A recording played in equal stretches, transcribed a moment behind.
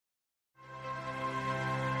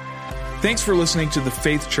Thanks for listening to the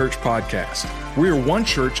Faith Church podcast. We are one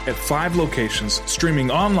church at 5 locations,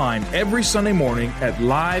 streaming online every Sunday morning at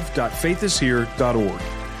live.faithishere.org.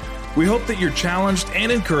 We hope that you're challenged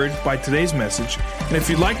and encouraged by today's message, and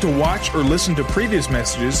if you'd like to watch or listen to previous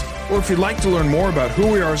messages, or if you'd like to learn more about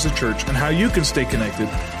who we are as a church and how you can stay connected,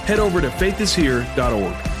 head over to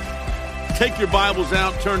faithishere.org. Take your Bibles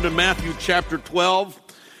out, turn to Matthew chapter 12.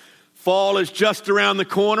 Fall is just around the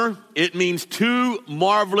corner. It means 2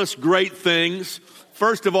 marvelous, great things.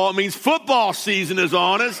 First of all, it means football season is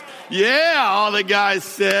on us. Yeah, all the guys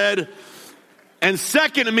said. And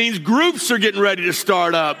second, it means groups are getting ready to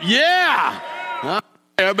start up. Yeah.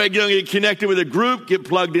 Everybody get connected with a group, get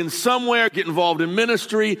plugged in somewhere, get involved in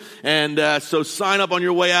ministry. And so sign up on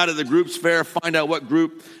your way out at the groups fair. Find out what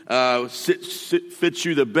group fits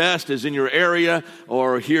you the best, is in your area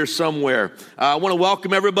or here somewhere. I want to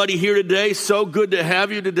welcome everybody here today. So good to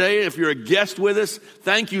have you today. If you're a guest with us,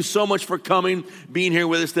 thank you so much for coming, being here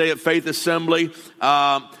with us today at Faith Assembly.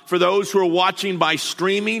 For those who are watching by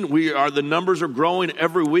streaming, the numbers are growing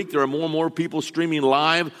every week. There are more and more people streaming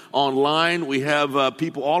live online. We have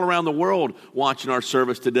people all around the world watching our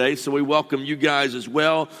service today. So we welcome you guys as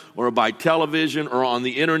well, or by television or on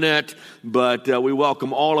the internet. But we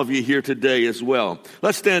welcome all of you here today as well.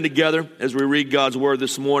 Let's stand together as we read God's word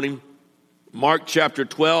this morning. Mark chapter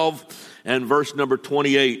 12 and verse number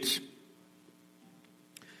 28.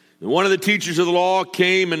 And one of the teachers of the law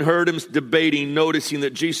came and heard him debating, noticing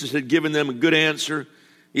that Jesus had given them a good answer.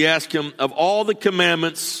 He asked him, of all the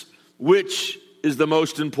commandments, which is the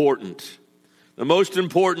most important? The most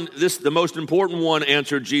important one,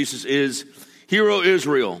 answered Jesus, is, Hear, O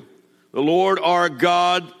Israel, the Lord our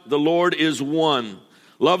God, the Lord is one.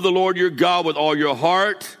 Love the Lord your God with all your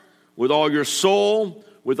heart, with all your soul,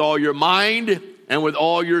 with all your mind, and with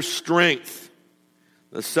all your strength.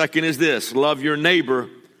 The second is this, love your neighbor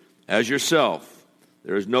as yourself.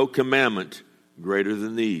 There is no commandment greater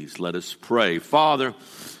than these. Let us pray. Father,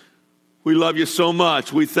 we love you so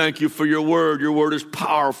much. We thank you for your word. Your word is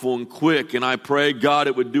powerful and quick, and I pray, God,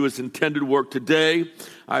 it would do its intended work today.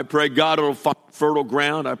 I pray, God, it will find fertile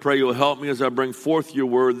ground. I pray you'll help me as I bring forth your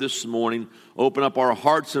word this morning. Open up our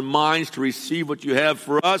hearts and minds to receive what you have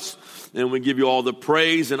for us, and we give you all the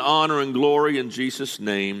praise and honor and glory in Jesus'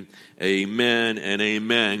 name. Amen and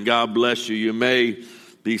amen. God bless you. You may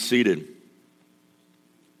be seated.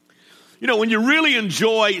 You know, when you really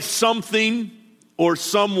enjoy something or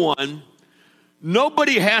someone,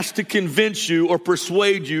 nobody has to convince you or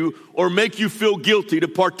persuade you or make you feel guilty to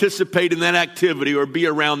participate in that activity or be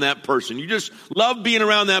around that person. You just love being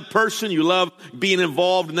around that person. You love being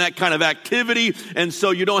involved in that kind of activity. And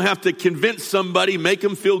so you don't have to convince somebody, make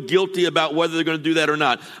them feel guilty about whether they're going to do that or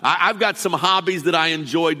not. I've got some hobbies that I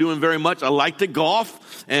enjoy doing very much. I like to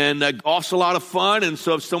golf, and golf's a lot of fun. And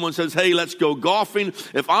so if someone says, hey, let's go golfing,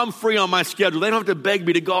 if I'm free on my schedule, they don't have to beg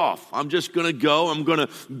me to golf. I'm just going to go. I'm going to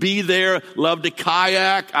be there. Love to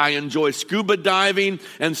kayak. I enjoy scuba diving.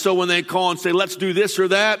 And so when they call and say, let's do this or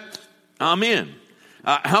that, I'm in.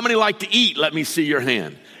 How many like to eat? Let me see your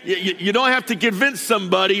hand. You don't have to convince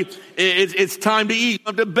somebody it's time to eat. You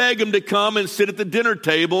don't have to beg them to come and sit at the dinner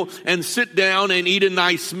table and sit down and eat a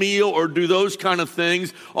nice meal or do those kind of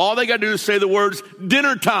things. All they got to do is say the words,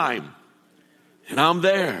 dinner time. And I'm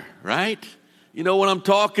there, right? You know what I'm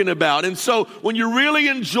talking about. And so when you really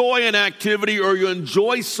enjoy an activity or you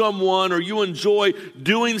enjoy someone or you enjoy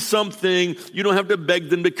doing something, you don't have to beg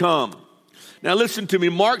them to come. Now listen to me.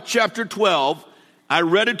 Mark chapter 12, I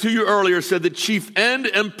read it to you earlier, said the chief end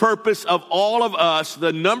and purpose of all of us,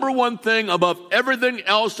 the number one thing above everything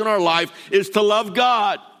else in our life, is to love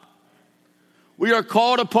God. We are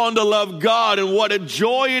called upon to love God, and what a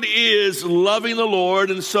joy it is loving the Lord.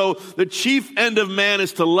 And so the chief end of man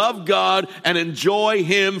is to love God and enjoy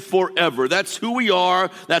Him forever. That's who we are.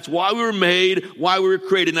 That's why we were made, why we were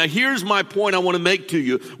created. Now here's my point I want to make to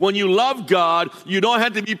you. When you love God, you don't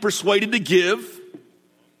have to be persuaded to give.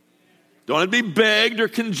 Don't have to be begged or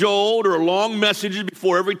cajoled or long messages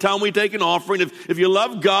before every time we take an offering. If you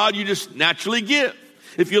love God, you just naturally give.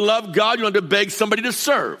 If you love God, you don't have to beg somebody to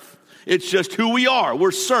serve. It's just who we are. We're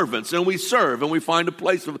servants, and we serve, and we find a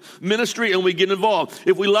place of ministry, and we get involved.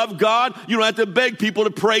 If we love God, you don't have to beg people to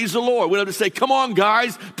praise the Lord. We don't have to say, come on,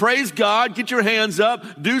 guys, praise God, get your hands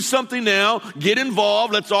up, do something now, get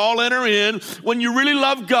involved, let's all enter in. When you really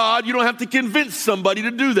love God, you don't have to convince somebody to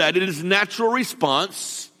do that. It is a natural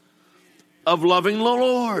response of loving the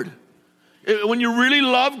Lord. When you really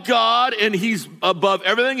love God and He's above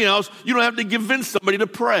everything else, you don't have to convince somebody to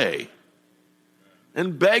pray.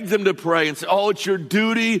 and beg them to pray and say, oh, it's your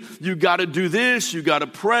duty. You got to do this. You got to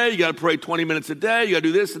pray. You got to pray 20 minutes a day. You got to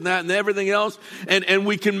do this and that and everything else. And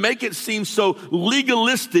we can make it seem so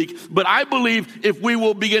legalistic. But I believe if we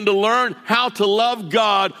will begin to learn how to love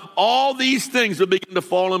God, all these things will begin to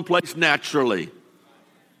fall in place naturally.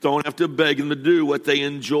 Don't have to beg them to do what they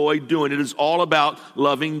enjoy doing. It is all about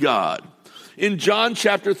loving God. In John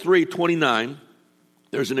chapter 3:29,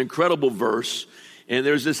 there's an incredible verse. And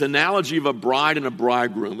there's this analogy of a bride and a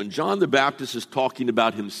bridegroom. And John the Baptist is talking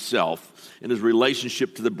about himself and his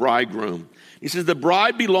relationship to the bridegroom. He says, the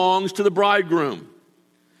bride belongs to the bridegroom.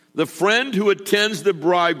 The friend who attends the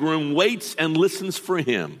bridegroom waits and listens for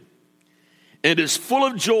him and is full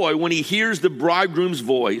of joy when he hears the bridegroom's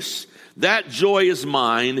voice. That joy is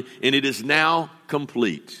mine, and it is now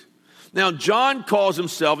complete. Now, John calls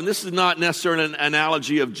himself, and this is not necessarily an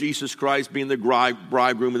analogy of Jesus Christ being the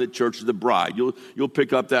bridegroom and the church is the bride. You'll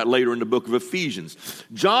pick up that later in the book of Ephesians.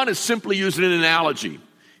 John is simply using an analogy.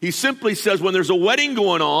 He simply says when there's a wedding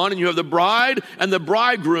going on and you have the bride and the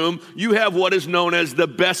bridegroom, you have what is known as the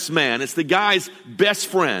best man. It's the guy's best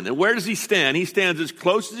friend. And where does he stand? He stands as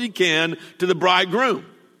close as he can to the bridegroom.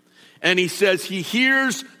 And he says he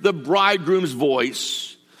hears the bridegroom's voice.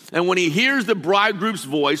 And when he hears the bridegroom's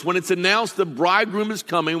voice, when it's announced the bridegroom is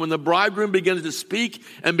coming, when the bridegroom begins to speak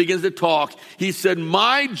and begins to talk, he said,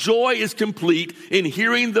 my joy is complete in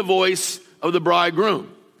hearing the voice of the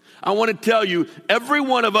bridegroom. I want to tell you, every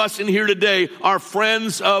one of us in here today are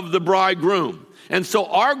friends of the bridegroom. And so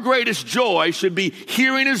our greatest joy should be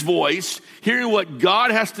hearing his voice, hearing what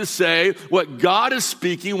God has to say, what God is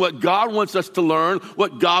speaking, what God wants us to learn,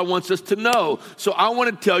 what God wants us to know. So I want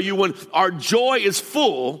to tell you, when our joy is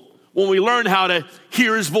full, when we learn how to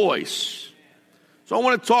hear his voice. So I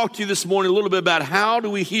want to talk to you this morning a little bit about how do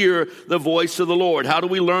we hear the voice of the Lord? How do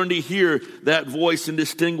we learn to hear that voice and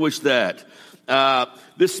distinguish that?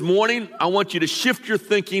 This morning, I want you to shift your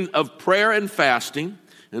thinking of prayer and fasting.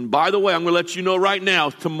 And by the way, I'm going to let you know right now,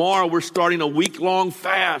 tomorrow we're starting a week-long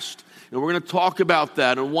fast. And we're going to talk about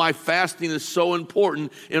that and why fasting is so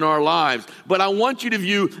important in our lives. But I want you to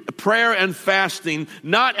view prayer and fasting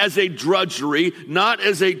not as a drudgery, not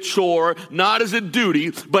as a chore, not as a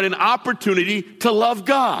duty, but an opportunity to love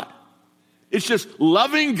God. It's just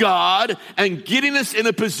loving God and getting us in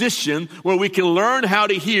a position where we can learn how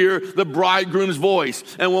to hear the bridegroom's voice.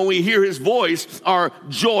 And when we hear his voice, our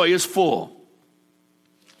joy is full.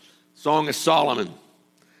 Song of Solomon,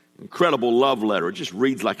 incredible love letter. It just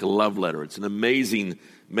reads like a love letter. It's an amazing,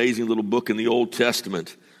 amazing little book in the Old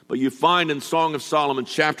Testament. But you find in Song of Solomon,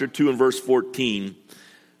 chapter 2 and verse 14,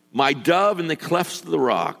 my dove in the clefts of the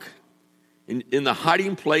rock, in the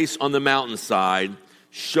hiding place on the mountainside,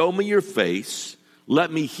 show me your face,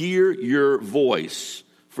 let me hear your voice,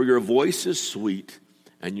 for your voice is sweet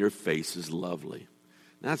and your face is lovely.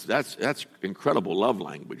 That's incredible love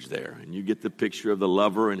language there. And you get the picture of the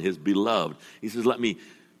lover and his beloved. He says, let me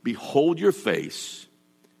behold your face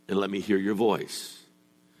and let me hear your voice.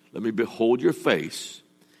 Let me behold your face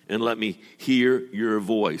and let me hear your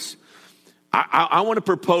voice. I want to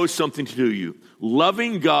propose something to you.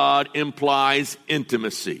 Loving God implies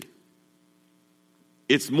intimacy.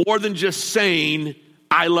 It's more than just saying,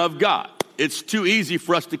 I love God. It's too easy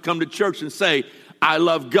for us to come to church and say, I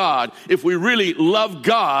love God. If we really love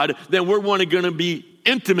God, then we're going to be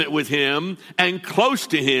intimate with him and close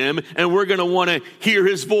to him, and we're going to want to hear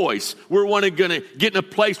his voice. We're going to get in a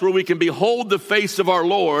place where we can behold the face of our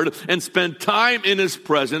Lord and spend time in his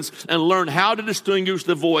presence and learn how to distinguish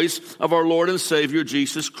the voice of our Lord and Savior,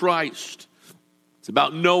 Jesus Christ. It's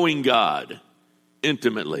about knowing God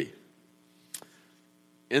intimately.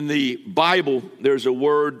 In the Bible, there's a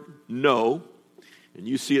word, know. And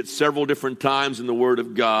you see it several different times in the Word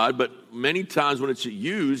of God, but many times when it's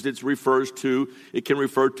used, it can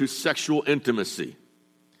refer to sexual intimacy.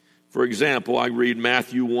 For example, I read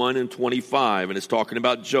Matthew 1 and 25, and it's talking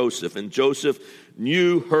about Joseph. And Joseph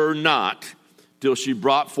knew her not till she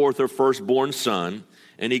brought forth her firstborn son,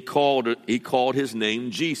 and he called his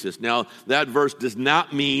name Jesus. Now, that verse does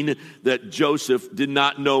not mean that Joseph did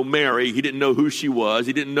not know Mary. He didn't know who she was.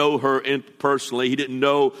 He didn't know her personally. He didn't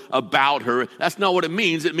know about her. That's not what it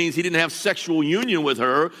means. It means he didn't have sexual union with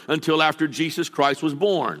her until after Jesus Christ was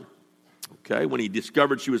born. Okay, when he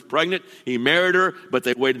discovered she was pregnant, he married her, but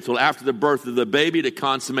they waited until after the birth of the baby to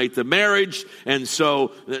consummate the marriage. And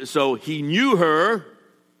so he knew her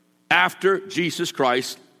after Jesus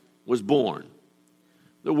Christ was born.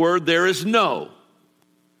 The word there is know.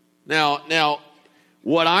 Now,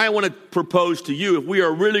 what I want to propose to you, if we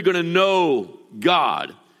are really going to know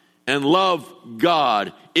God and love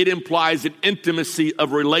God, it implies an intimacy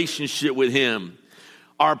of relationship with him.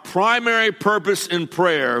 our primary purpose in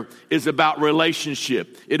prayer is about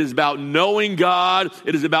relationship. It is about knowing God.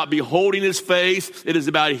 It is about beholding his face. It is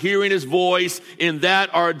about hearing his voice. In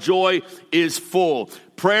that, our joy is full.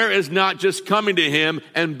 Prayer is not just coming to him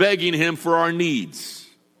and begging him for our needs.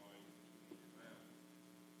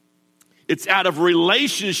 It's out of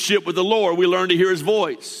relationship with the Lord we learn to hear his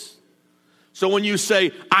voice. So when you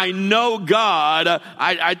say, I know God,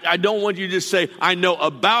 I don't want you to just say, I know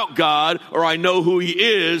about God, or I know who he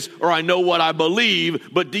is, or I know what I believe,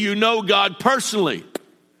 but do you know God personally?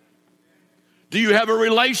 Do you have a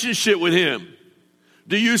relationship with him?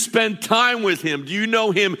 Do you spend time with him? Do you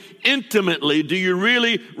know him intimately? Do you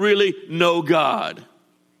really, really know God?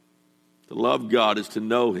 To love God is to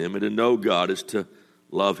know him, and to know God is to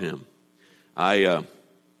love him. The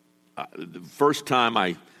first time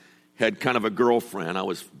I had kind of a girlfriend, I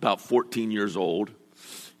was about 14 years old,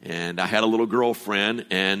 and I had a little girlfriend,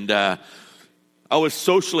 and I was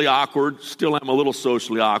socially awkward. Still am a little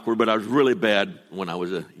socially awkward, but I was really bad when I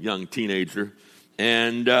was a young teenager.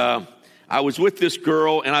 And I was with this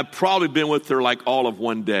girl, and I'd probably been with her like all of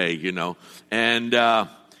one day, you know. And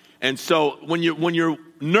so when you're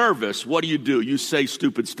nervous, what do? You say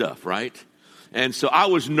stupid stuff, right? And so I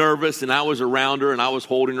was nervous, and I was around her, and I was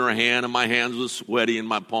holding her hand, and my hands were sweaty, and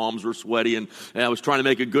my palms were sweaty, and I was trying to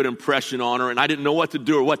make a good impression on her, and I didn't know what to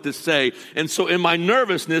do or what to say. And so in my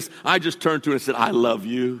nervousness, I just turned to her and said, I love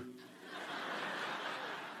you.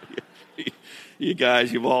 You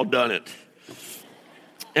guys, you've all done it.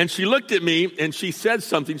 And she looked at me, and she said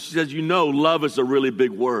something. She says, you know, love is a really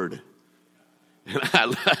big word.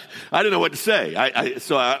 And I didn't know what to say.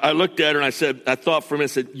 So I looked at her and I thought for a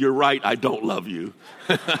minute, I said, you're right, I don't love you.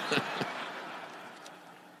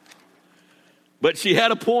 But she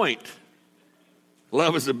had a point.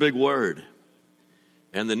 Love is a big word.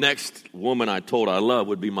 And the next woman I told I love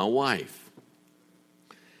would be my wife.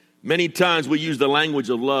 Many times we use the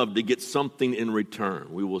language of love to get something in return.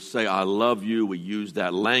 We will say, I love you. We use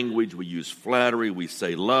that language. We use flattery. We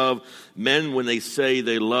say love. Men, when they say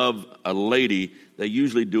they love a lady, they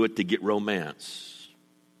usually do it to get romance.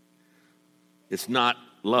 It's not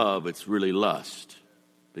love. It's really lust,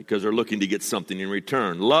 because they're looking to get something in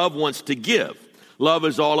return. Love wants to give. Love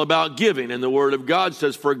is all about giving. And the Word of God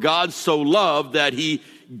says, for God so loved that he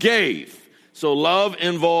gave. So love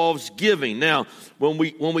involves giving. Now, when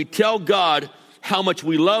we tell God how much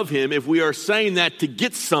we love him, if we are saying that to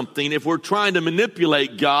get something, if we're trying to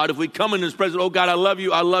manipulate God, if we come in his presence, oh God, I love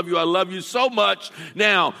you, I love you, I love you so much.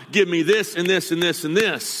 Now, give me this and this and this and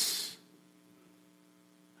this.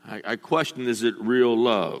 I question, is it real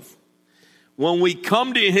love? When we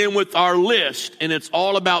come to him with our list and it's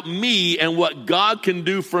all about me and what God can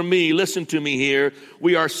do for me, listen to me here,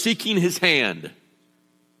 we are seeking his hand.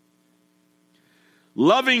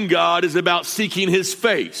 Loving God is about seeking his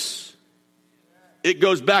face. It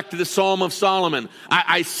goes back to the Psalm of Solomon.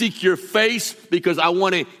 I seek your face because I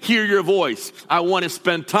want to hear your voice. I want to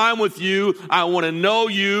spend time with you. I want to know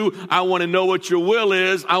you. I want to know what your will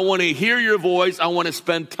is. I want to hear your voice. I want to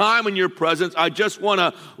spend time in your presence. I just want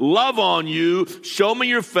to love on you. Show me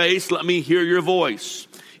your face. Let me hear your voice.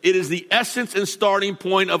 It is the essence and starting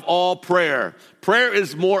point of all prayer. Prayer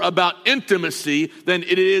is more about intimacy than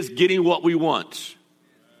it is getting what we want.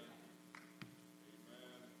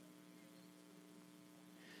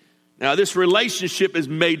 Now, this relationship is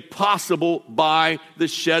made possible by the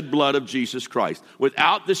shed blood of Jesus Christ.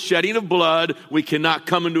 Without the shedding of blood, we cannot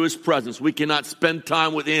come into his presence. We cannot spend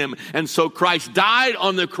time with him. And so Christ died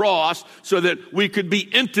on the cross so that we could be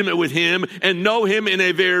intimate with him and know him in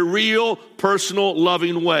a very real, personal,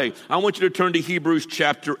 loving way. I want you to turn to Hebrews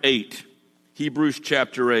chapter 8. Hebrews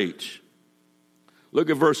chapter 8. Look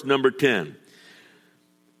at verse number 10.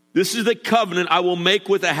 This is the covenant I will make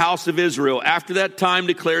with the house of Israel. After that time,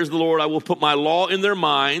 declares the Lord, I will put my law in their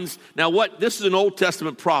minds. Now this is an Old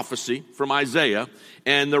Testament prophecy from Isaiah.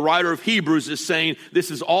 And the writer of Hebrews is saying this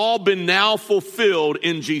has all been now fulfilled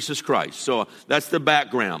in Jesus Christ. So that's the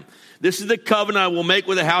background. This is the covenant I will make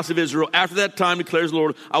with the house of Israel. After that time, declares the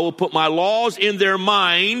Lord, I will put my laws in their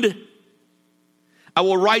mind. I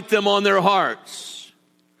will write them on their hearts.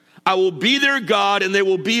 I will be their God, and they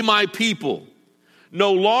will be my people.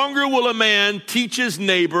 No longer will a man teach his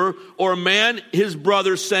neighbor or a man his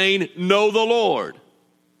brother, saying, know the Lord,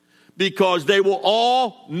 because they will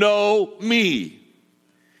all know me.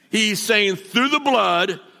 He's saying through the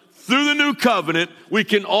blood, through the new covenant, we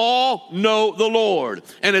can all know the Lord.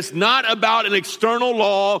 And it's not about an external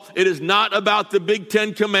law. It is not about the big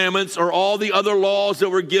 10 commandments or all the other laws that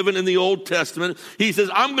were given in the Old Testament. He says,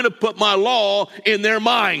 I'm going to put my law in their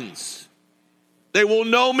minds. They will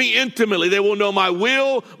know me intimately. They will know my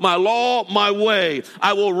will, my law, my way.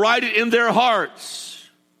 I will write it in their hearts,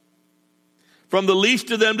 from the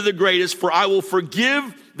least of them to the greatest, for I will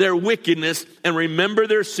forgive their wickedness and remember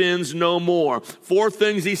their sins no more. 4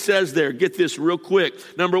 things he says there. Get this real quick.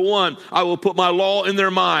 Number 1, I will put my law in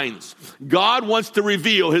their minds. God wants to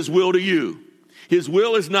reveal his will to you. His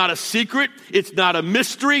will is not a secret. It's not a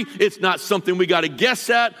mystery. It's not something we got to guess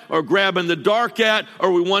at or grab in the dark at,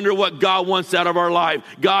 or we wonder what God wants out of our life.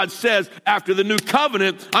 God says, after the new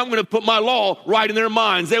covenant, I'm going to put my law right in their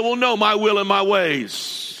minds. They will know my will and my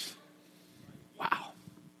ways. Wow.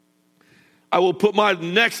 I will put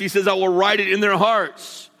next, he says, I will write it in their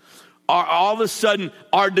hearts. All of a sudden,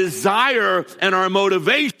 our desire and our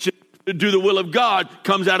motivation to do the will of God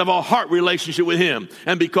comes out of our heart relationship with him.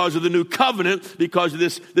 And because of the new covenant, because of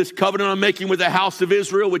this covenant I'm making with the house of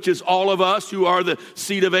Israel, which is all of us who are the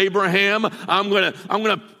seed of Abraham, I'm going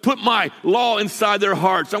to put my law inside their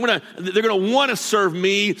hearts. They're going to want to serve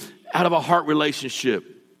me out of a heart relationship.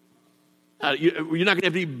 You're not going to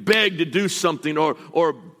have to be begged to do something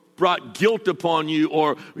or brought guilt upon you,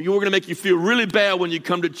 or we're going to make you feel really bad when you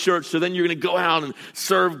come to church, so then you're going to go out and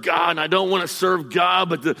serve God. And I don't want to serve God,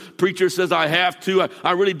 but the preacher says I have to.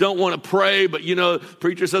 I really don't want to pray, but the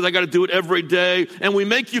preacher says I got to do it every day. And we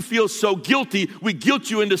make you feel so guilty, we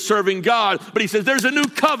guilt you into serving God. But he says there's a new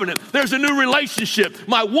covenant, there's a new relationship.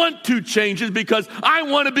 My want to changes because I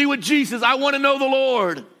want to be with Jesus. I want to know the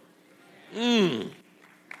Lord.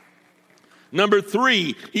 Number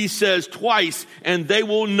 3, he says twice, and they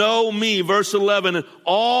will know me. Verse 11,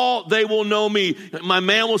 all they will know me. My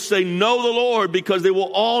man will say, know the Lord, because they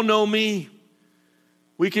will all know me.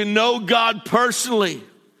 We can know God personally,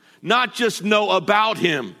 not just know about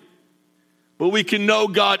him, but we can know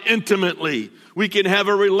God intimately. We can have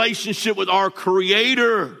a relationship with our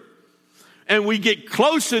Creator. And we get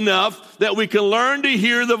close enough that we can learn to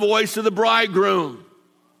hear the voice of the bridegroom.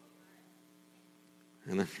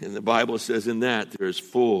 And the Bible says in that there is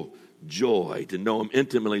full joy to know him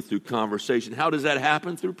intimately through conversation. How does that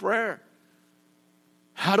happen? Through prayer.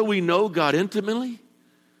 How do we know God intimately?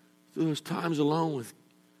 Through those times alone with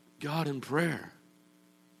God in prayer.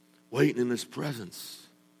 Waiting in his presence.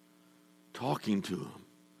 Talking to him.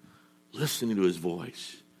 Listening to his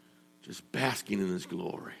voice. Just basking in his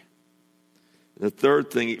glory. And the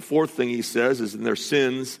 4th thing he says is, and their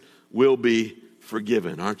sins will be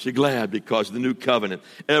forgiven. Aren't you glad? Because of the new covenant,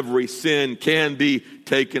 every sin can be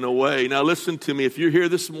taken away. Now listen to me. If you're here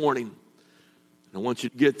this morning, I want you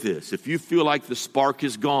to get this. If you feel like the spark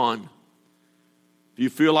is gone, if you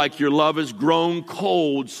feel like your love has grown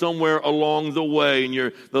cold somewhere along the way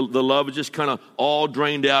and the love is just kind of all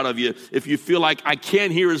drained out of you, if you feel like I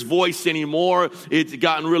can't hear his voice anymore, it's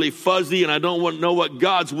gotten really fuzzy and I don't want to know what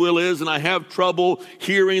God's will is and I have trouble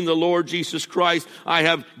hearing the Lord Jesus Christ, I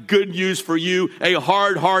have good news for you. A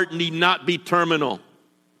hard heart need not be terminal.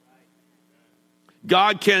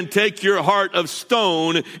 God can take your heart of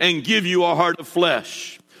stone and give you a heart of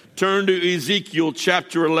flesh. Turn to Ezekiel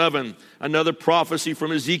chapter 11. Another prophecy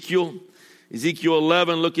from Ezekiel. Ezekiel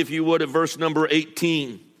 11, look if you would at verse number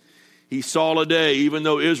 18. He saw a day, even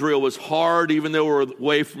though Israel was hard, even though they were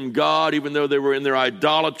away from God, even though they were in their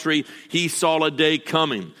idolatry, he saw a day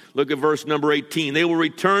coming. Look at verse number 18. They will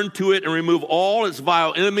return to it and remove all its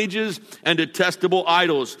vile images and detestable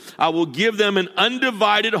idols. I will give them an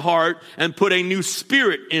undivided heart and put a new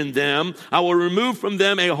spirit in them. I will remove from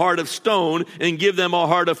them a heart of stone and give them a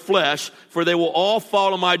heart of flesh, for they will all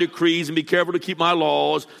follow my decrees and be careful to keep my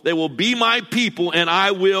laws. They will be my people and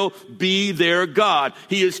I will be their God.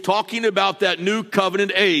 He is talking about that new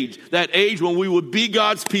covenant age, that age when we would be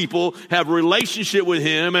God's people, have a relationship with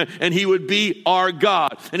him, and he would be our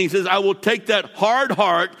God. And he says, I will take that hard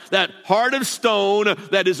heart, that heart of stone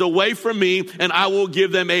that is away from me, and I will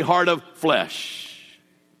give them a heart of flesh.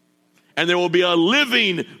 And there will be a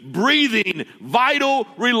living, breathing, vital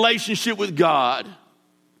relationship with God.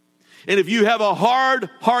 And if you have a hard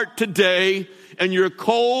heart today, and you're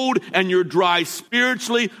cold and you're dry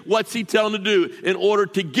spiritually, what's he telling to do? In order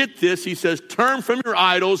to get this, he says, turn from your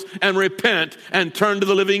idols and repent and turn to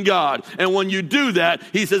the living God. And when you do that,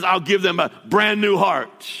 he says, I'll give them a brand new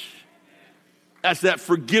heart. That's that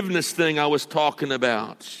forgiveness thing I was talking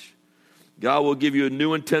about. God will give you a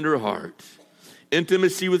new and tender heart.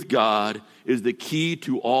 Intimacy with God is the key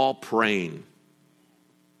to all praying.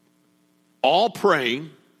 All praying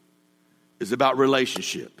is about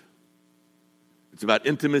relationship. It's about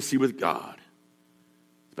intimacy with God.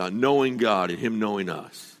 It's about knowing God and him knowing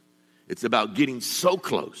us. It's about getting so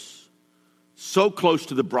close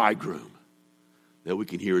to the bridegroom that we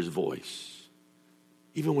can hear his voice.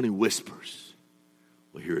 Even when he whispers,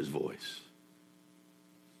 we'll hear his voice.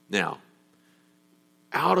 Now,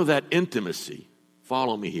 out of that intimacy,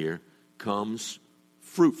 follow me here, comes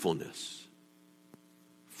fruitfulness.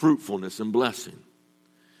 Fruitfulness and blessing.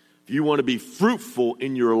 If you want to be fruitful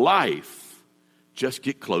in your life, just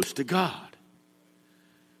get close to God.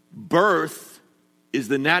 Birth is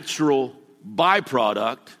the natural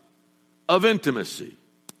byproduct of intimacy.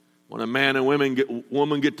 When a man and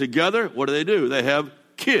woman get together, what do? They have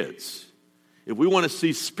kids. If we want to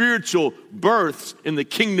see spiritual births in the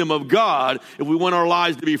kingdom of God, if we want our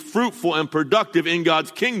lives to be fruitful and productive in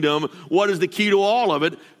God's kingdom, what is the key to all of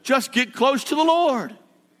it? Just get close to the Lord.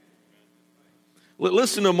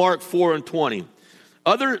 Listen to Mark 4:20.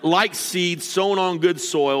 Other like seeds sown on good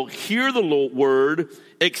soil hear the word,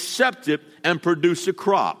 accept it, and produce a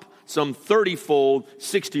crop. Some 30-fold,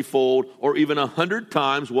 60-fold, or even 100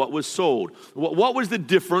 times what was sold. What was the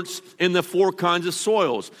difference in the four kinds of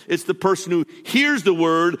soils? It's the person who hears the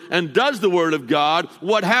word and does the word of God.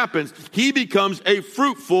 What happens? He becomes a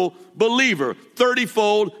fruitful believer.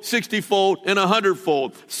 30-fold, 60-fold, and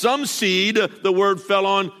 100-fold. Some seed, the word fell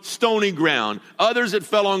on stony ground. Others it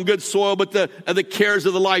fell on good soil, but the cares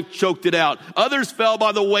of the life choked it out. Others fell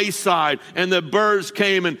by the wayside, and the birds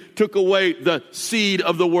came and took away the seed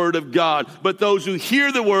of the word of God. But those who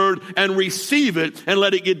hear the word and receive it and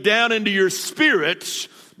let it get down into your spirit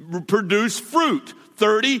produce fruit.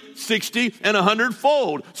 30, 60, and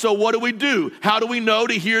 100-fold. So what do? How do we know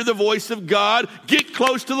to hear the voice of God? Get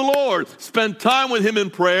close to the Lord. Spend time with Him in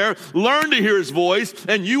prayer. Learn to hear His voice,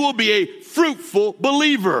 and you will be a fruitful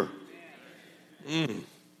believer.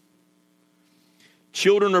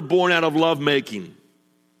 Children are born out of lovemaking.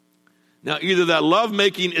 Now, either that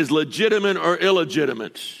lovemaking is legitimate or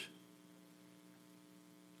illegitimate.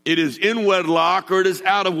 It is in wedlock or it is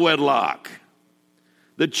out of wedlock.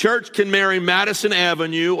 The church can marry Madison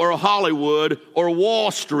Avenue or Hollywood or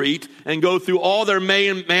Wall Street and go through all their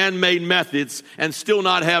man-made methods and still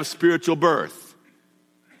not have spiritual birth.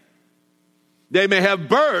 They may have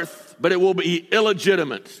birth, but it will be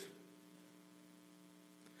illegitimate.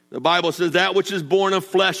 The Bible says that which is born of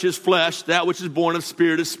flesh is flesh, that which is born of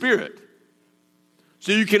spirit is spirit.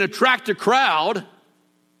 So you can attract a crowd.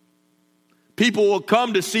 People will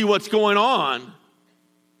come to see what's going on.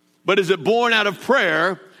 But is it born out of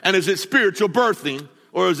prayer, and is it spiritual birthing,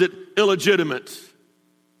 or is it illegitimate?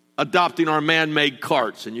 Adopting our man-made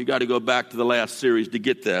carts, and you got to go back to the last series to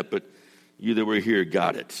get that, but you that were here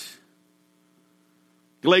got it.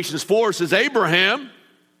 Galatians 4 says Abraham,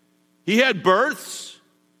 he had births.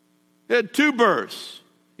 He had two births.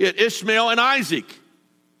 He had Ishmael and Isaac.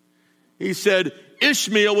 He said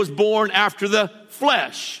Ishmael was born after the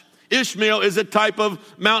flesh. Ishmael is a type of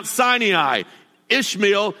Mount Sinai.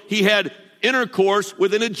 Ishmael, he had intercourse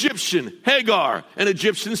with an Egyptian, Hagar, an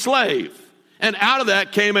Egyptian slave. And out of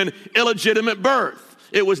that came an illegitimate birth.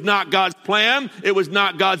 It was not God's plan. It was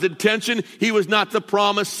not God's intention. He was not the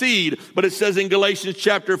promised seed. But it says in Galatians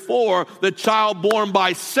chapter 4, the child born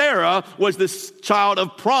by Sarah was the child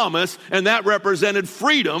of promise, and that represented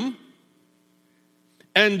freedom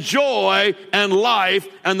and joy and life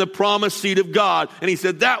and the promised seed of God. And he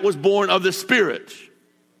said that was born of the Spirit.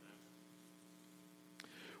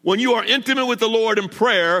 When you are intimate with the Lord in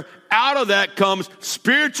prayer, out of that comes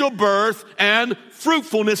spiritual birth and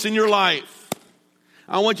fruitfulness in your life.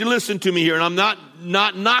 I want you to listen to me here, and I'm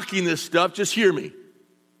not knocking this stuff, just hear me.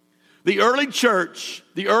 The early church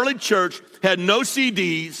had no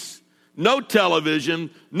CDs, no television,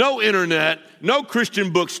 no internet, no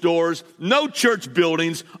Christian bookstores, no church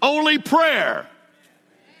buildings, only prayer.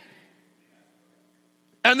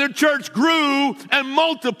 And their church grew and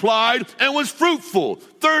multiplied and was fruitful,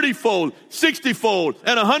 30-fold, 60-fold,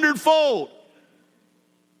 and 100-fold.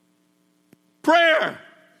 Prayer.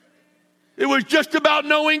 It was just about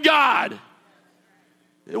knowing God.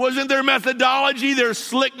 It wasn't their methodology, their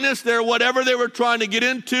slickness, their whatever they were trying to get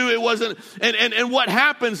into. It wasn't. And what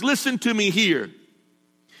happens, listen to me here.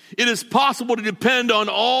 It is possible to depend on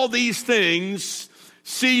all these things,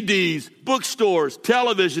 CDs, bookstores,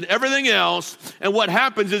 television, everything else. And what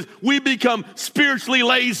happens is we become spiritually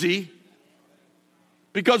lazy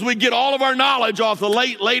because we get all of our knowledge off the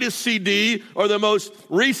latest CD or the most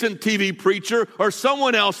recent TV preacher or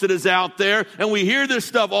someone else that is out there. And we hear this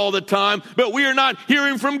stuff all the time, but we are not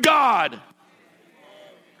hearing from God.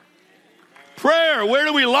 Prayer, where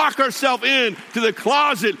do we lock ourselves in to the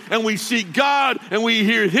closet and we seek God and we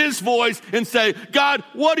hear His voice and say, God,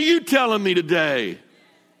 what are you telling me today?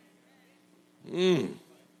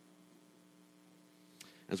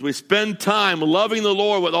 As we spend time loving the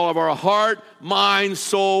Lord with all of our heart, mind,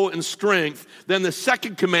 soul, and strength, then the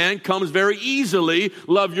second command comes very easily,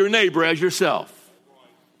 love your neighbor as yourself.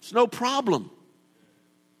 It's no problem.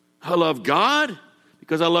 I love God.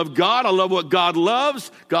 Because I love God, I love what God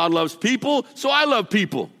loves. God loves people, so I love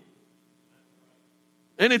people.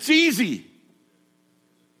 And it's easy.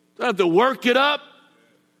 Don't have to work it up.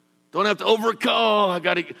 Don't have to overcome. Oh, I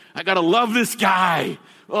gotta love this guy.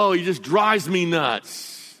 Oh, he just drives me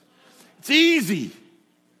nuts. It's easy.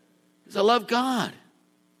 Because I love God.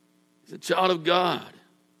 He's a child of God.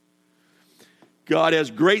 God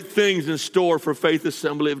has great things in store for Faith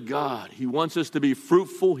Assembly of God. He wants us to be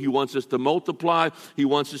fruitful. He wants us to multiply. He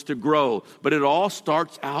wants us to grow. But it all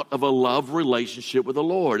starts out of a love relationship with the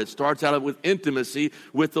Lord. It starts out with intimacy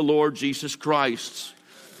with the Lord Jesus Christ.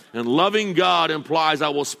 And loving God implies I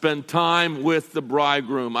will spend time with the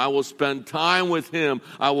bridegroom. I will spend time with him.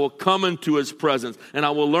 I will come into his presence, and I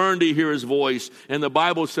will learn to hear his voice. And the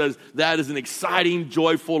Bible says that is an exciting,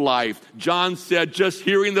 joyful life. John said, just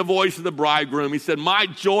hearing the voice of the bridegroom, he said, my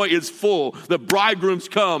joy is full. The bridegroom's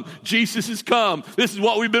come. Jesus has come. This is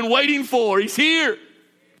what we've been waiting for. He's here.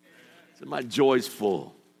 He said, my joy's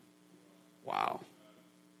full. Wow.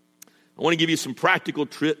 I want to give you some practical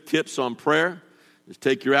tips on prayer. Just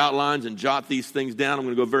take your outlines and jot these things down. I'm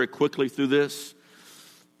going to go very quickly through this.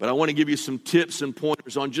 But I want to give you some tips and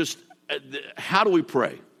pointers on just how do we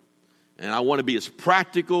pray. And I want to be as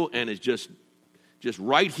practical and as just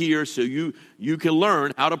right here so you can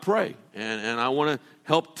learn how to pray. And I want to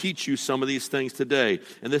help teach you some of these things today.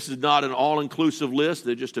 And this is not an all-inclusive list.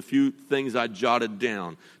 They're just a few things I jotted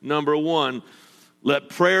down. Number one, let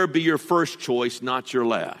prayer be your first choice, not your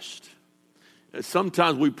last.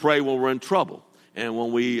 Sometimes we pray when we're in trouble. And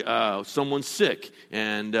when someone's sick,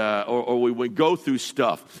 and or we go through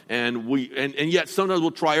stuff, and yet sometimes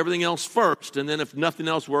we'll try everything else first, and then if nothing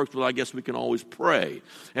else works, well, I guess we can always pray.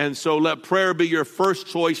 And so let prayer be your first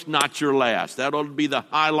choice, not your last. That ought to be the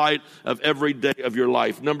highlight of every day of your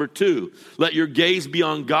life. Number two, let your gaze be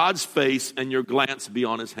on God's face and your glance be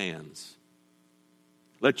on his hands.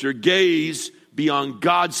 Let your gaze be on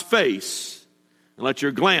God's face, and let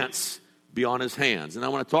your glance be on his hands. And I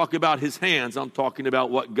want to talk about his hands. I'm talking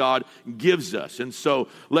about what God gives us. And so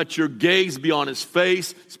let your gaze be on his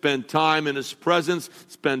face, spend time in his presence,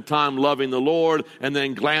 spend time loving the Lord, and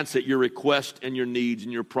then glance at your requests and your needs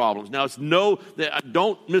and your problems. Now,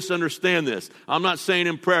 don't misunderstand this. I'm not saying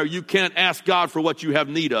in prayer you can't ask God for what you have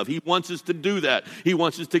need of. He wants us to do that. He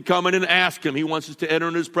wants us to come in and ask him. He wants us to enter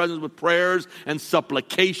into his presence with prayers and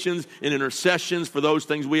supplications and intercessions for those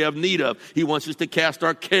things we have need of. He wants us to cast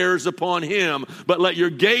our cares upon him, but let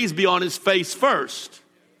your gaze be on his face first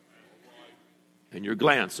and your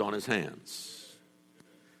glance on his hands.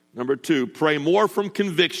 Number two, pray more from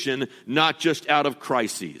conviction, not just out of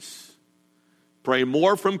crises. Pray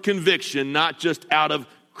more from conviction, not just out of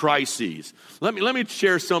crises. Let me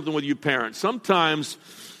share something with you parents. Sometimes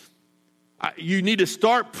you need to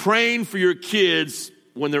start praying for your kids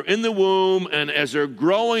when they're in the womb and as they're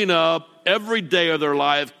growing up. Every day of their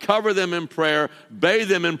life, cover them in prayer, bathe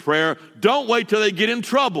them in prayer. Don't wait till they get in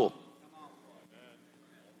trouble.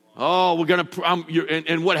 Oh, we're going to,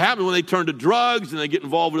 and what happens when they turn to drugs and they get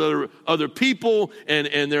involved with other people and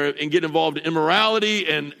get involved in immorality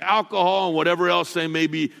and alcohol and whatever else they may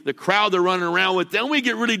be, the crowd they're running around with. Then we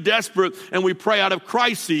get really desperate and we pray out of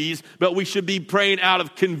crises, but we should be praying out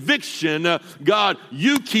of conviction. God,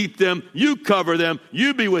 you keep them, you cover them,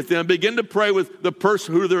 you be with them. Begin to pray with the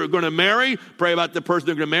person who they're going to marry. Pray about the person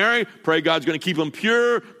they're going to marry. Pray God's going to keep them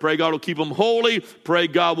pure. Pray God will keep them holy. Pray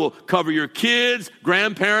God will cover your kids,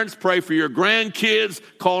 grandparents. Pray for your grandkids.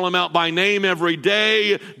 Call them out by name every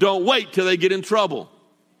day. Don't wait till they get in trouble.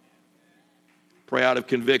 Pray out of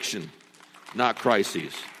conviction, not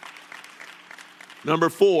crises. Number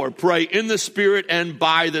four, pray in the Spirit and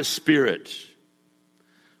by the Spirit.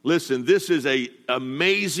 Listen, this is an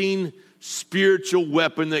amazing spiritual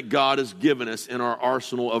weapon that God has given us in our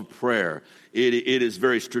arsenal of prayer. It is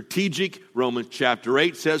very strategic. Romans chapter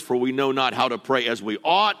 8 says, for we know not how to pray as we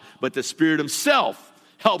ought, but the Spirit himself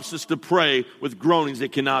helps us to pray with groanings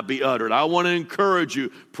that cannot be uttered. I want to encourage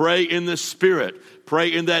you, pray in the Spirit.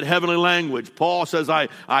 Pray in that heavenly language. Paul says,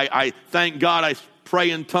 I thank God I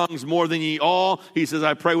pray in tongues more than ye all. He says,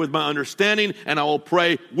 I pray with my understanding, and I will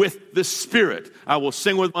pray with the Spirit. I will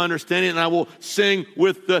sing with my understanding, and I will sing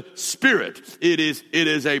with the Spirit. It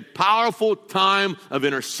is a powerful time of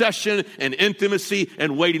intercession and intimacy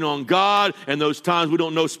and waiting on God. And those times we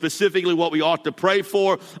don't know specifically what we ought to pray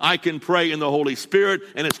for, I can pray in the Holy Spirit,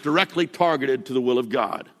 and it's directly targeted to the will of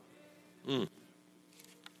God.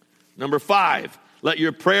 Number five, let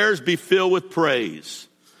your prayers be filled with praise.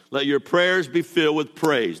 Let your prayers be filled with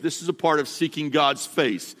praise. This is a part of seeking God's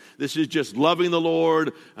face. This is just loving the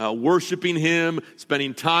Lord, worshiping him,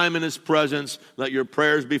 spending time in his presence. Let your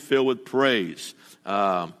prayers be filled with praise.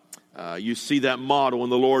 You see that model in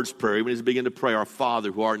the Lord's Prayer. Even as you begin to pray, our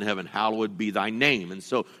Father who art in heaven, hallowed be thy name. And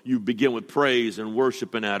so you begin with praise and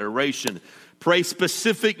worship and adoration. Pray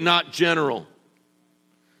specific, not general.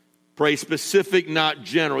 Pray specific, not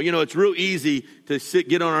general. You know, it's real easy to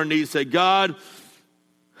get on our knees and say, God,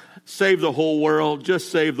 save the whole world. Just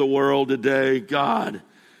save the world today. God,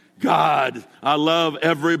 I love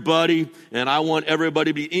everybody, and I want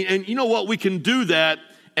everybody to be. And you know what? We can do that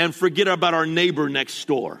and forget about our neighbor next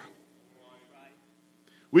door.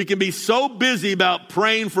 We can be so busy about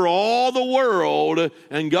praying for all the world,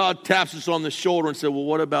 and God taps us on the shoulder and says, well,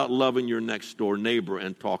 what about loving your next door neighbor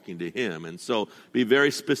and talking to him? And so be very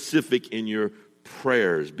specific in your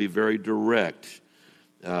prayers. Be very direct.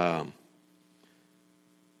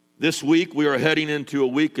 This week, we are heading into a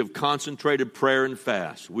week of concentrated prayer and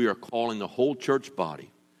fast. We are calling the whole church body,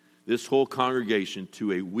 this whole congregation,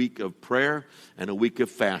 to a week of prayer and a week of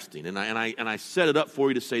fasting. And I set it up for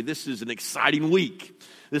you to say this is an exciting week.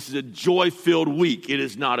 This is a joy-filled week. It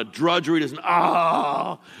is not a drudgery. It isn't,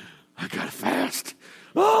 I got to fast.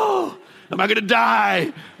 Oh, am I going to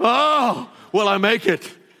die? Oh, will I make it?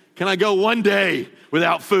 Can I go one day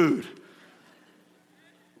without food?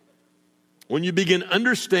 When you begin to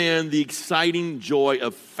understand the exciting joy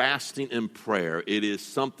of fasting and prayer, it is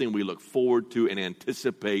something we look forward to and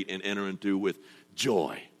anticipate and enter into with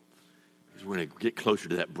joy. Because we're going to get closer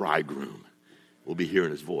to that bridegroom. We'll be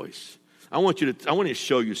hearing his voice. I want to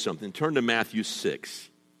show you something. Turn to Matthew 6.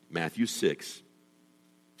 Matthew 6.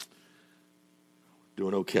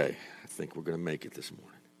 Doing okay. I think we're going to make it this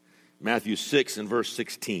morning. Matthew 6 and verse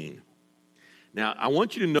 16. Now, I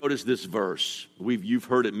want you to notice this verse. You've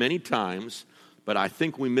heard it many times, but I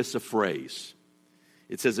think we miss a phrase.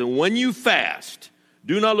 It says, and when you fast,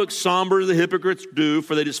 do not look somber as the hypocrites do,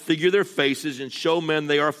 for they disfigure their faces and show men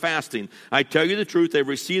they are fasting. I tell you the truth, they've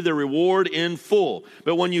received their reward in full.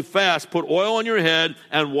 But when you fast, put oil on your head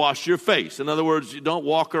and wash your face. In other words, you don't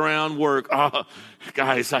walk around work. Oh,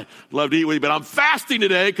 guys, I love to eat with you, but I'm fasting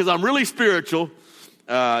today because I'm really spiritual.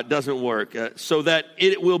 Doesn't work. So that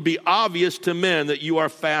it will be obvious to men that you are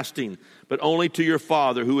fasting, but only to your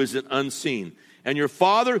Father who is unseen. And your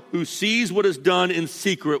Father who sees what is done in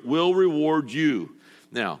secret will reward you.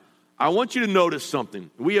 Now, I want you to notice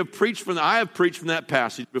something. I have preached from that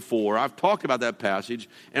passage before. I've talked about that passage,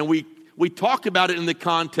 and we talk about it in the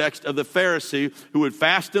context of the Pharisee who would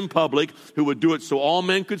fast in public, who would do it so all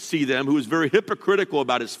men could see them, who was very hypocritical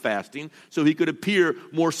about his fasting, so he could appear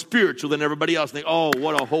more spiritual than everybody else. And think, oh,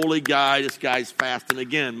 what a holy guy, this guy's fasting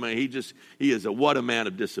again. Man, what a man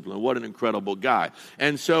of discipline, what an incredible guy.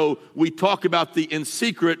 And so we talk about the in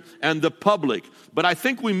secret and the public, but I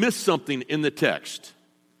think we miss something in the text.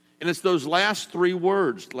 And it's those last four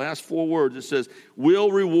words. It says,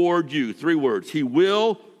 will reward you. 3 words. He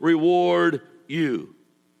will reward you.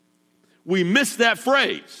 We miss that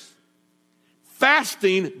phrase.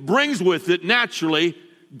 Fasting brings with it, naturally,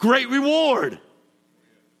 great reward.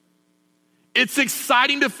 It's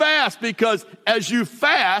exciting to fast because as you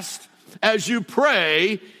fast, as you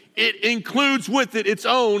pray, it includes with it its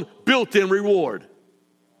own built-in reward.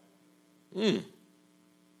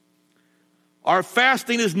 Our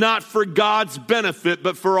fasting is not for God's benefit,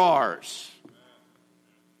 but for ours.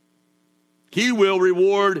 He will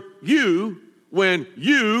reward you when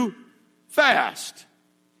you fast.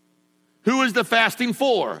 Who is the fasting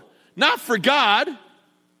for? Not for God.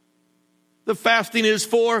 The fasting is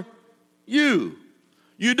for you.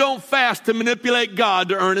 You don't fast to manipulate God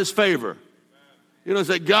to earn his favor. You don't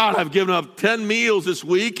say, God, I've given up 10 meals this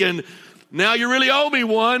week, and now you really owe me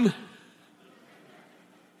one.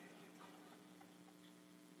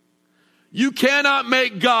 You cannot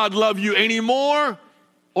make God love you any more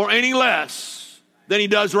or any less than he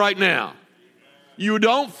does right now. You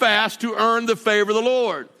don't fast to earn the favor of the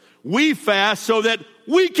Lord. We fast so that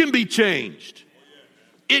we can be changed.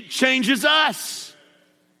 It changes us.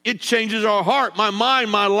 It changes our heart, my mind,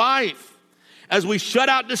 my life. As we shut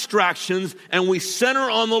out distractions and we center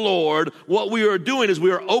on the Lord, what we are doing is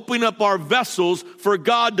we are opening up our vessels for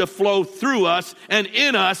God to flow through us and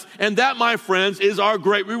in us. And that, my friends, is our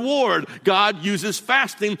great reward. God uses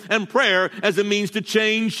fasting and prayer as a means to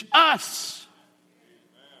change us.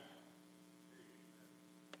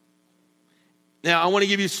 Now, I want to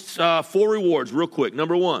give you 4 rewards real quick.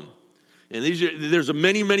 Number 1, and there's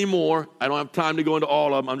many, many more. I don't have time to go into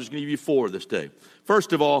all of them. I'm just going to give you 4 this day.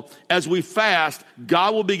 First of all, as we fast,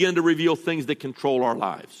 God will begin to reveal things that control our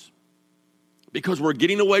lives. Because we're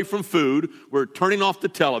getting away from food, we're turning off the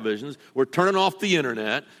televisions, we're turning off the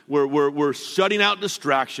internet, we're shutting out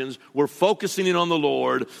distractions, we're focusing in on the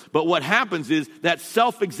Lord. But what happens is that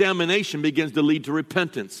self-examination begins to lead to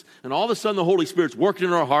repentance. And all of a sudden the Holy Spirit's working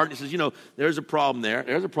in our heart and he says, there's a problem there,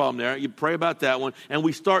 there's a problem there. You pray about that one. And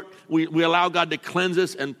we allow God to cleanse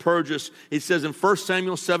us and purge us. He says in 1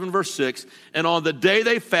 Samuel 7 verse 6, and on the day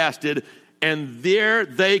they fasted, and there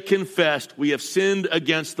they confessed, we have sinned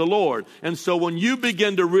against the Lord. And so when you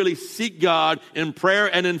begin to really seek God in prayer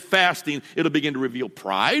and in fasting, it'll begin to reveal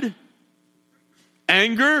pride,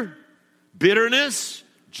 anger, bitterness,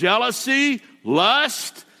 jealousy,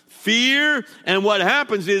 lust, fear. And what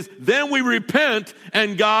happens is then we repent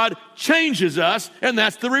and God changes us, and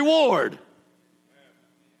that's the reward.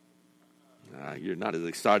 You're not as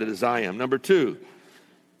excited as I am. Number 2.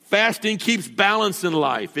 Fasting keeps balance in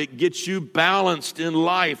life. It gets you balanced in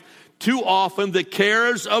life. Too often the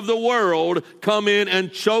cares of the world come in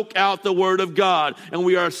and choke out the Word of God. And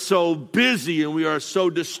we are so busy and we are so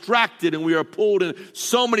distracted and we are pulled in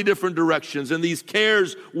so many different directions. And these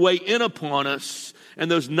cares weigh in upon us.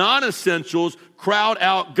 And those non-essentials crowd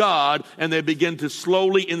out God and they begin to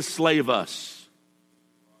slowly enslave us.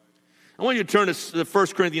 I want you to turn to 1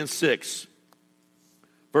 Corinthians 6.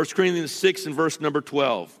 1 Corinthians 6 and verse number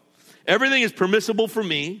 12. Everything is permissible for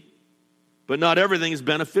me, but not everything is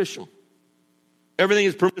beneficial. Everything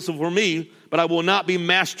is permissible for me, but I will not be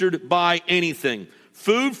mastered by anything.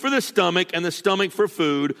 Food for the stomach and the stomach for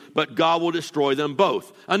food, but God will destroy them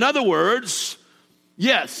both. In other words,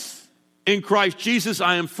 yes, in Christ Jesus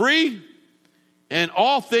I am free, and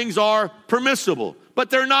all things are permissible. But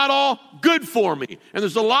they're not all good for me. And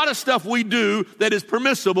there's a lot of stuff we do that is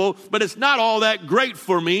permissible, but it's not all that great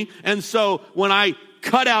for me. And so when I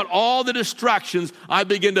cut out all the distractions, I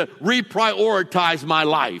begin to reprioritize my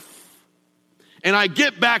life. And I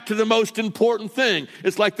get back to the most important thing.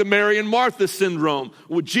 It's like the Mary and Martha syndrome.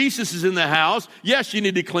 When Jesus is in the house, yes, you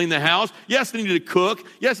need to clean the house. Yes, you need to cook.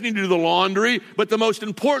 Yes, you need to do the laundry. But the most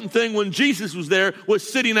important thing when Jesus was there was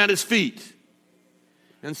sitting at his feet.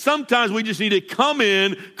 And sometimes we just need to come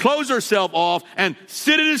in, close ourselves off, and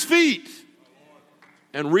sit at his feet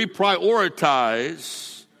and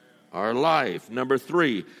reprioritize our life. Number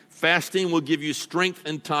 3, fasting will give you strength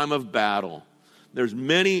in time of battle. There's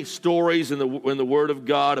many stories in the Word of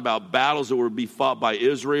God about battles that would be fought by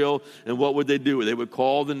Israel. And what would they do? They would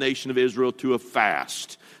call the nation of Israel to a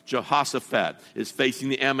fast. Jehoshaphat is facing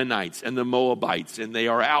the Ammonites and the Moabites, and they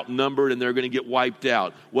are outnumbered and they're going to get wiped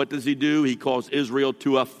out. What does he do? He calls Israel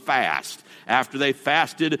to a fast. After they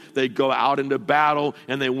fasted, they go out into battle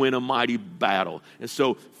and they win a mighty battle. And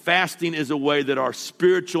so fasting is a way that our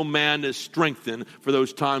spiritual man is strengthened for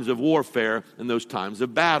those times of warfare and those times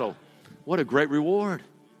of battle. What a great reward.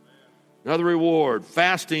 Another reward.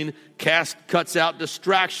 Fasting cuts out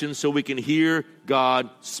distractions so we can hear God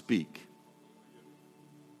speak.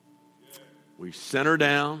 We center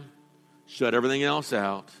down, shut everything else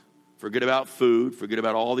out, forget about food, forget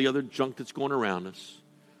about all the other junk that's going around us.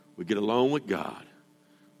 We get alone with God.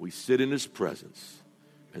 We sit in his presence.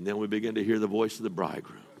 And then we begin to hear the voice of the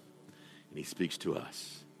bridegroom. And he speaks to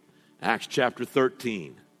us. Acts chapter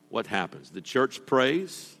 13. What happens? The church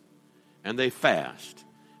prays and they fast.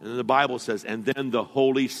 And then the Bible says, and then the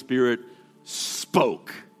Holy Spirit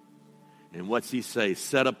spoke. And what's he say?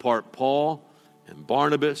 Set apart Paul and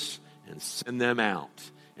Barnabas and send them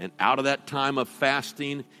out. And out of that time of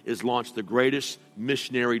fasting is launched the greatest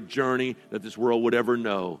missionary journey that this world would ever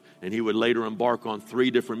know. And he would later embark on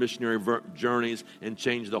 3 different missionary journeys and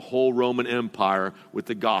change the whole Roman Empire with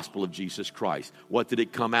the gospel of Jesus Christ. What did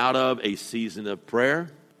it come out of? A season of prayer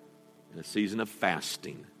and a season of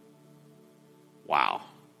fasting. Wow.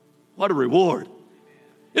 What a reward.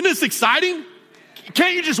 Isn't this exciting?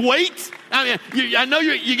 Can't you just wait? I mean, I know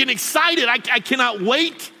you're getting excited. I cannot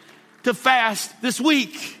wait to fast this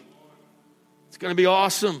week. It's going to be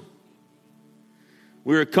awesome.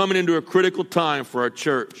 We are coming into a critical time for our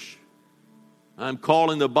church. I'm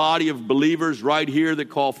calling the body of believers right here that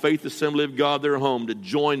call Faith Assembly of God their home to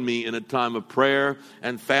join me in a time of prayer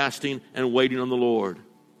and fasting and waiting on the Lord.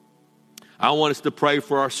 I want us to pray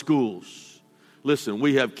for our schools. Listen,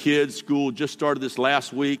 we have kids. School just started this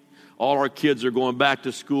last week. All our kids are going back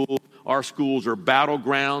to school. Our schools are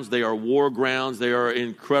battlegrounds. They are war grounds. They are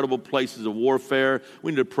incredible places of warfare.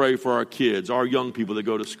 We need to pray for our kids, our young people that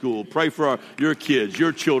go to school. Pray for your kids,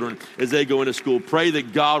 your children as they go into school. Pray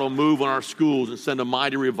that God will move on our schools and send a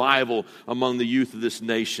mighty revival among the youth of this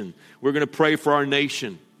nation. We're going to pray for our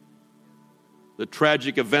nation. The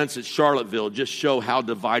tragic events at Charlottesville just show how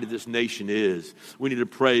divided this nation is. We need to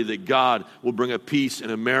pray that God will bring a peace in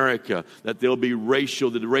America, that there'll be the racial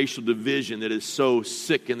division that is so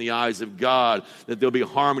sick in the eyes of God, that there'll be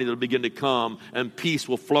harmony that will begin to come, and peace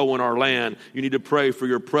will flow in our land. You need to pray for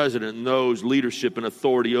your president and those leadership and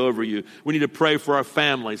authority over you. We need to pray for our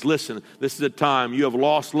families. Listen, this is a time you have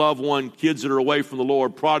lost loved ones, kids that are away from the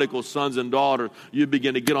Lord, prodigal sons and daughters. You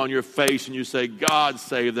begin to get on your face and you say, God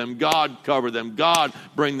save them, God cover them, God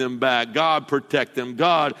bring them back, God protect them,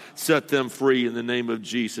 God set them free in the name of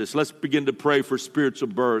Jesus. Let's begin to pray for spiritual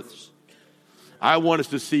births. I want us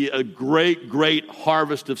to see a great, great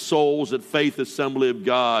harvest of souls at Faith Assembly of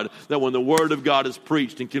God, that when the Word of God is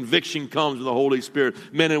preached and conviction comes of the Holy Spirit,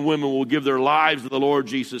 men and women will give their lives to the Lord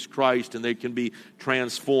Jesus Christ and they can be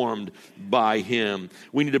transformed by Him.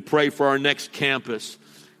 We need to pray for our next campus.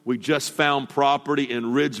 We just found property in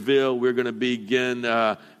Ridgeville. We're going to begin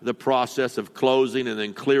the process of closing and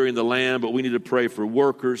then clearing the land, but we need to pray for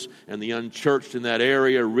workers and the unchurched in that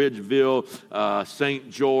area, Ridgeville, St.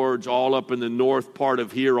 George, all up in the north part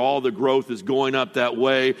of here. All the growth is going up that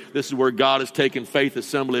way. This is where God has taken Faith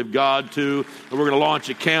Assembly of God to, and we're going to launch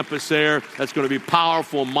a campus there that's going to be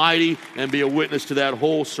powerful, mighty, and be a witness to that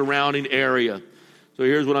whole surrounding area. So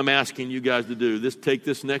here's what I'm asking you guys to do. Take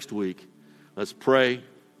this next week. Let's pray.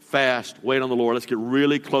 Fast, wait on the Lord. Let's get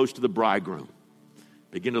really close to the bridegroom.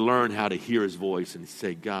 Begin to learn how to hear His voice and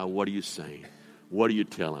say, God, what are you saying? What are you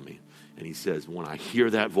telling me? And He says, when I hear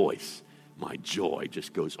that voice, my joy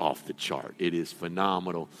just goes off the chart. It is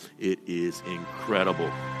phenomenal. It is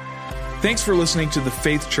incredible. Thanks for listening to the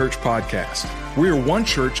Faith Church Podcast. We are one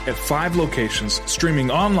church at 5 locations,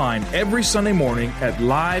 streaming online every Sunday morning at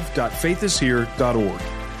live.faithishere.org.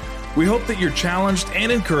 We hope that you're challenged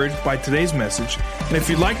and encouraged by today's message. And if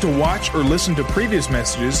you'd like to watch or listen to previous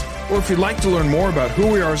messages, or if you'd like to learn more about who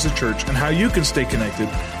we are as a church and how you can stay connected,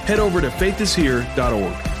 head over to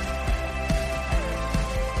faithishere.org.